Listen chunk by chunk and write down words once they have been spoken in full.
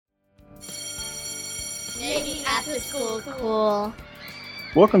Making After School Cool.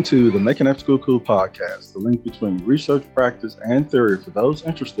 Welcome to the Making After School Cool podcast, the link between research, practice, and theory for those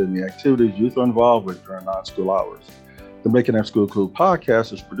interested in the activities youth are involved with during non-school hours. The Making After School Cool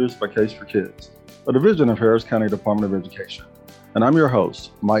podcast is produced by Case for Kids, a division of Harris County Department of Education. And I'm your host,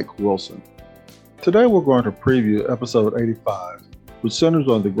 Mike Wilson. Today we're going to preview episode 85, which centers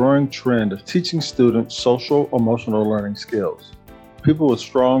on the growing trend of teaching students social-emotional learning skills. People with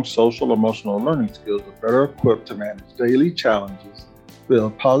strong social-emotional learning skills are better equipped to manage daily challenges,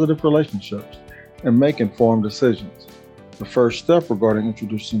 build positive relationships, and make informed decisions. The first step regarding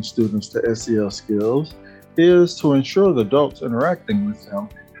introducing students to SEL skills is to ensure the adults interacting with them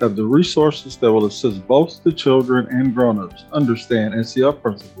have the resources that will assist both the children and grown-ups understand SEL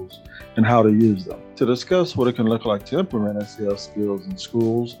principles and how to use them. To discuss what it can look like to implement SEL skills in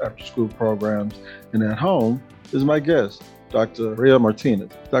schools, after-school programs, and at home is my guest, Dr. Maria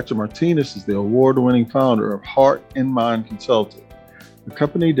Martinez. Dr. Martinez is the award-winning founder of Heart and Mind Consulting, a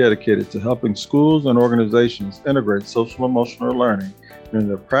company dedicated to helping schools and organizations integrate social-emotional learning in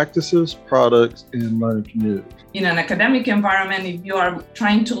their practices, products, and learning communities. In an academic environment, if you are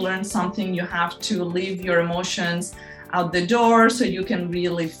trying to learn something, you have to leave your emotions out the door so you can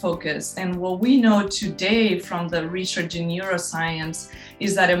really focus. And what we know today from the research in neuroscience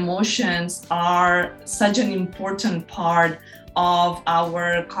is that emotions are such an important part of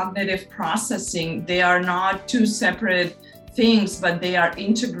our cognitive processing. They are not two separate things, but they are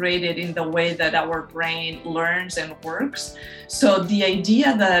integrated in the way that our brain learns and works. So the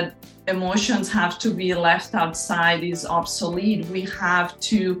idea that emotions have to be left outside is obsolete. We have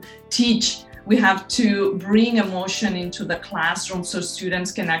to teach. We have to bring emotion into the classroom so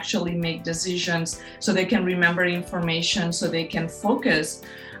students can actually make decisions, so they can remember information, so they can focus.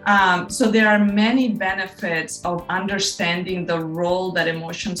 So there are many benefits of understanding the role that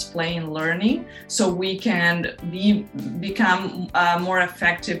emotions play in learning, so we can become more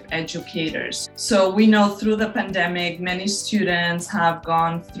effective educators. So we know through the pandemic, many students have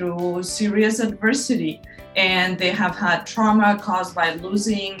gone through serious adversity, and they have had trauma caused by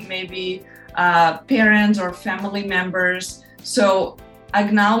losing maybe parents or family members. So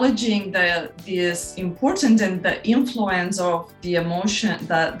acknowledging this important and the influence of the emotion,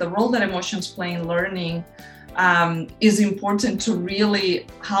 the role that emotions play in learning is important to really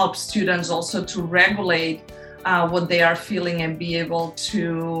help students also to regulate what they are feeling and be able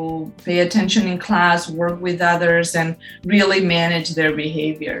to pay attention in class, work with others, and really manage their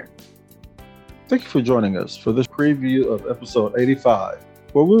behavior. Thank you for joining us for this preview of episode 85,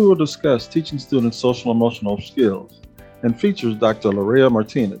 where we will discuss teaching students social-emotional skills, and features Dr. Maria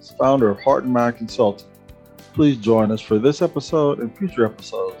Martinez, founder of Heart and Mind Consulting. Please join us for this episode and future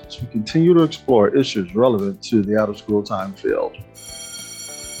episodes as we continue to explore issues relevant to the out-of-school time field.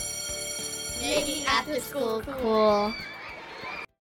 Making After School Cool.